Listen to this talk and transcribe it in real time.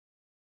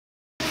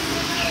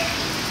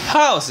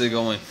How's it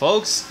going,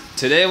 folks?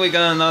 Today we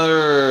got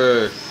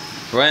another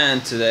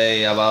rant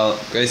today about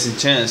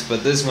Greyson chance,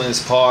 but this one is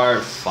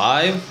part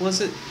 5, was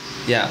it?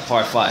 Yeah,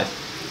 part 5.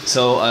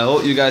 So I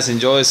hope you guys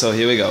enjoy, so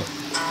here we go.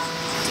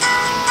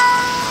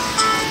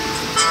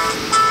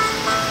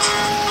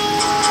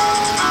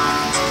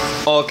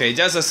 Okay,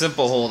 just a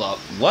simple hold up.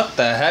 What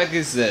the heck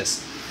is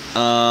this?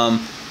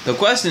 The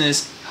question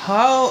is,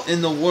 how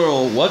in the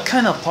world, what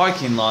kind of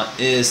parking lot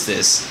is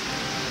this?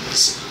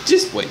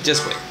 Just wait.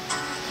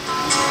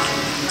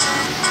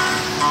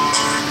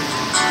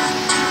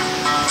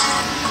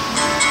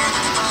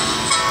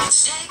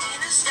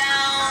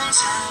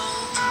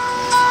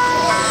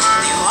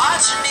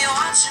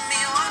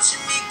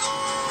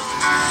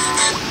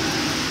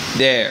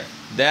 There,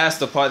 that's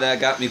the part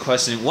that got me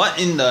questioning. What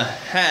in the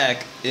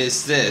heck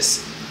is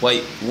this?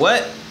 Wait,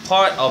 what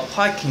part of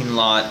parking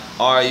lot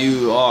are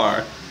you?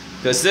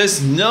 Because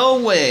there's no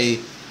way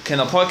can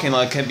a parking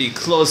lot can be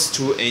close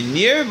to a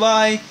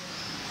nearby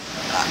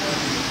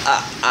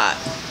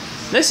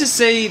let's just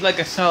say like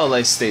a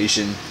satellite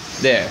station.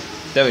 There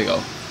we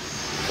go.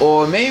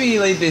 Or maybe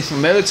like this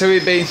military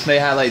base, they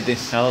have like the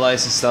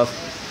satellites and stuff.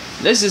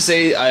 Let's just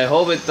say I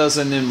hope it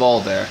doesn't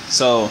involve there.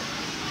 So,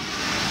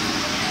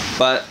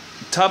 but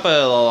top it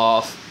all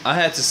off, I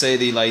had to say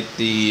the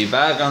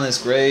background is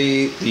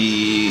great.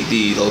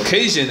 The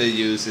location they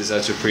use is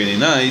actually pretty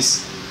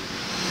nice.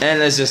 And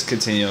let's just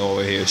continue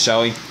over here,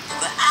 shall we?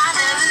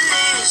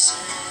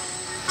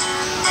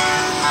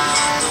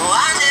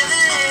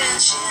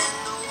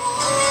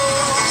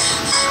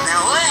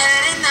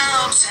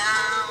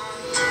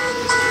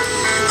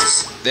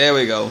 There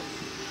we go.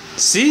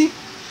 See?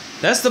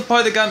 That's the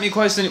part that got me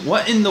questioning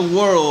what in the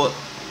world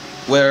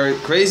where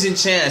Greyson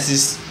Chance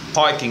is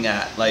parking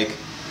at. Like,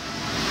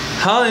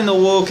 how in the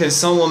world can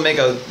someone make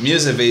a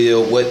music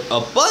video with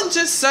a bunch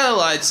of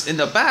satellites in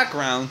the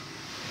background?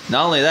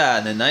 Not only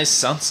that, a nice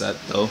sunset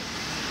though.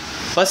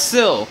 But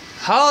still,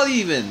 how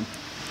even?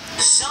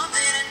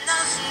 Something and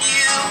nothing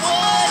you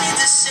wanted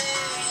to say,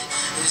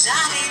 'cause I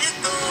need to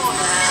go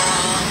out.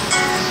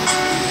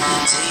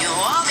 Do you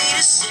want me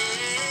to stay?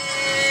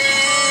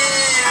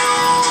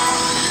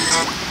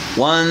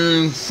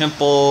 One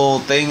simple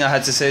thing I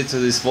had to say to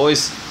this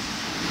voice.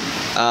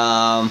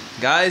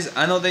 Guys,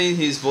 I know that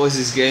his voice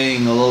is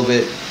getting a little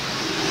bit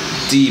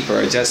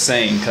deeper, just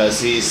saying, because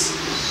he's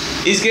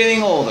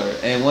getting older,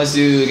 and once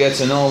you get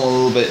to know him a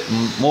little bit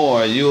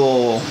more,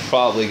 you'll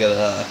probably you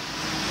gotta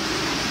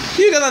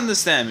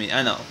understand me,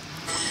 I know.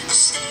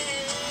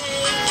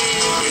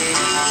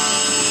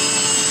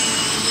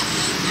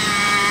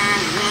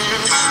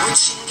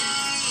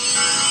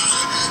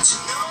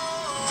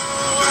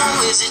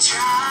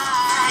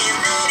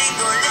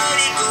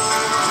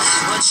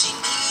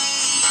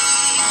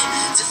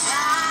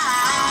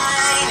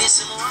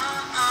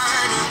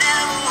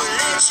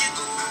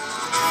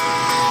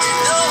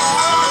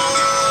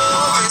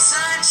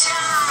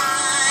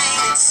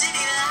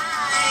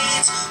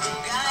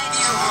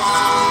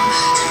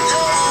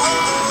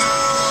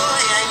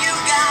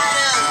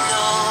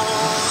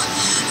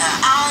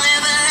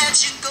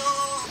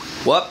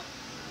 What?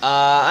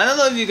 I don't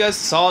know if you guys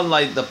saw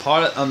like the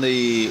part on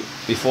the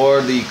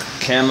before the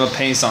camera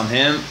paints on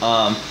him.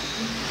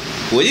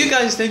 Would you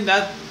guys think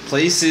that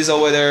place is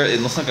over there?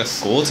 It looks like a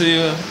school to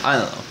you? I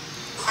don't know.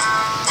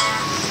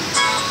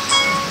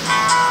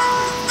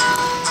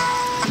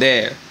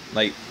 There,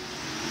 like,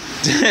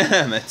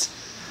 damn it.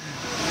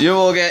 You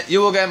will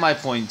get my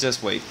point.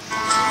 Just wait.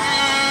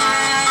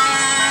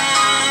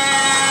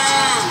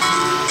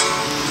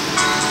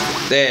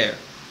 There.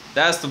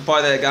 That's the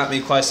part that got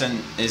me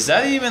questioning, is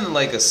that even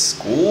like a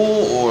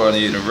school or a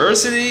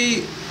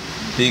university?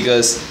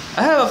 Because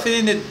I have a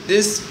feeling that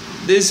this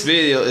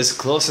video is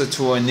closer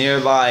to a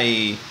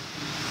nearby,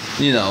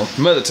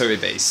 military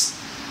base.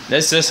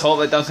 Let's just hope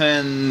it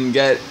doesn't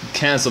get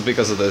canceled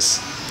because of this.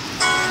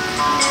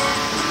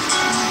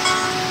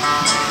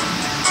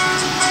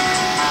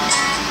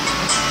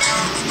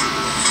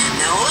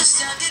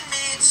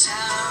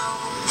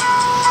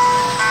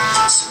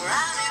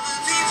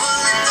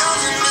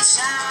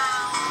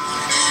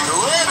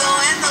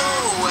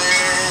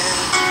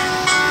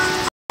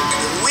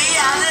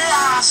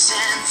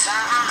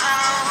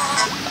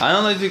 I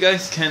don't know if you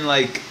guys can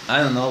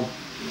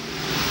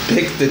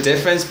pick the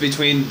difference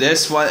between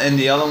this one and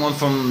the other one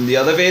from the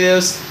other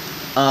videos.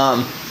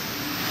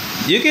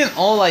 You can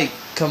all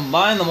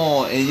combine them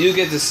all and you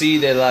get to see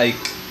that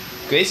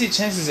Greyson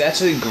Chance is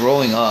actually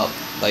growing up.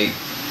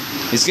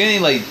 It's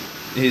getting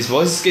his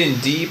voice is getting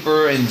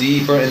deeper and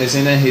deeper, and the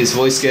same time his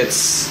voice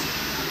gets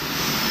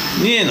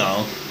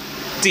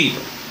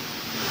deeper.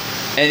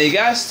 And you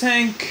guys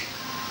think,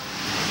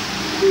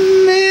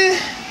 meh,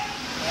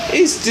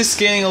 it's just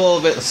getting a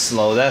little bit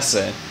slow, that's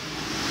it.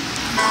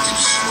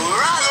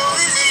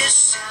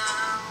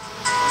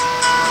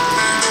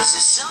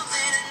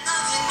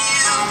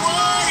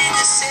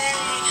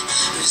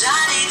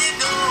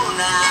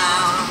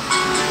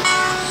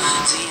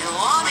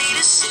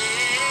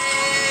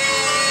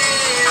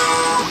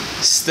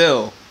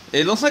 Still,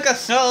 It looks like a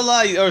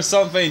satellite or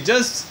something.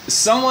 Just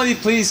somebody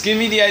please give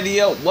me the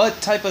idea what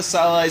type of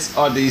satellites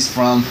are these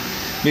from,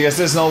 because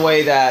there's no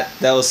way that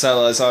those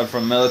satellites are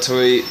from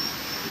military,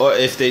 or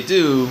if they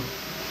do,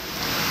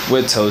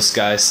 we're toast,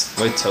 guys.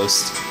 We're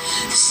toast.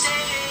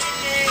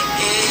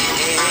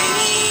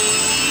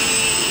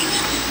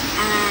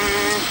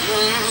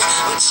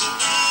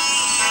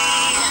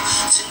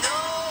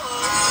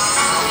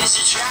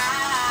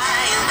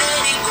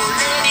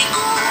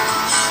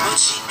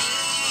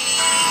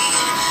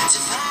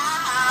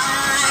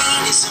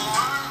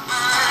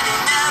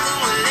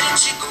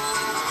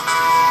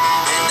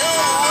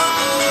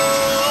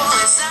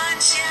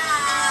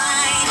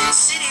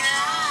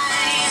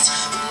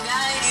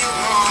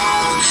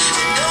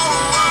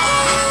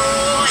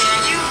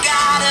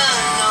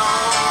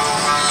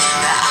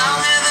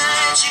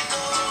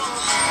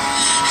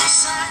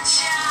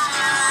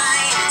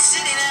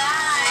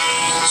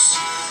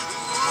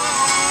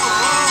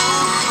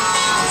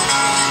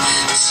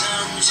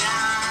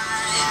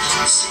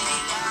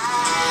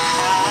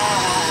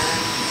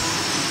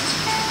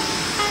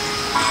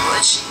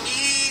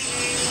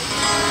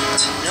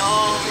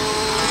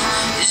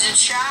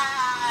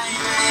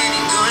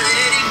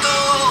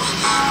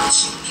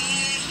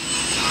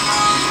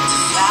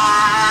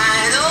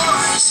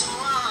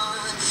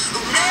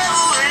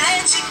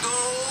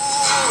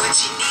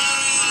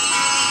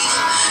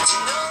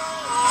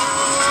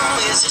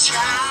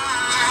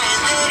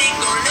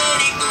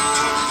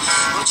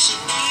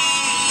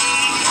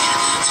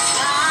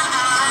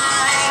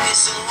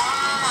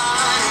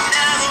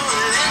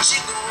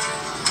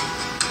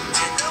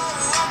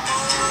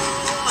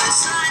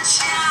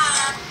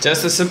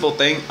 Just a simple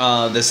thing.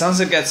 The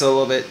sunset gets a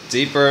little bit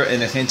deeper,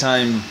 and at the same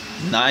time,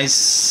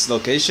 nice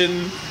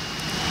location.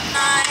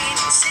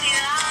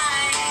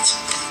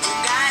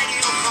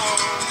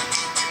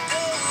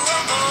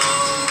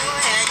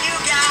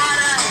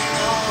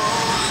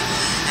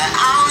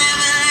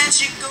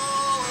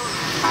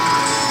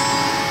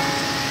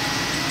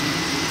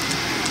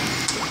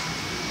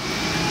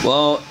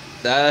 Well,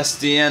 that's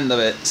the end of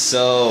it.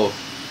 So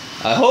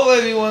I hope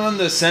everyone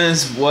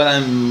understands what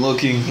I'm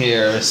looking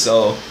here.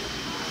 So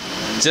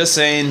just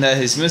saying that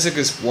his music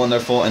is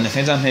wonderful, and at the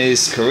same time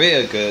his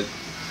career good.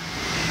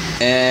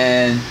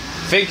 And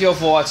thank you all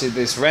for watching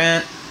this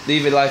rant.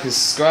 Leave a like and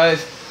subscribe.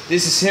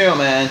 This is Hero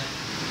Man,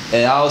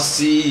 and I'll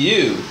see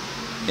you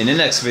in the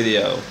next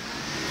video.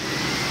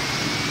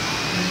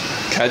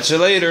 Catch you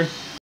later.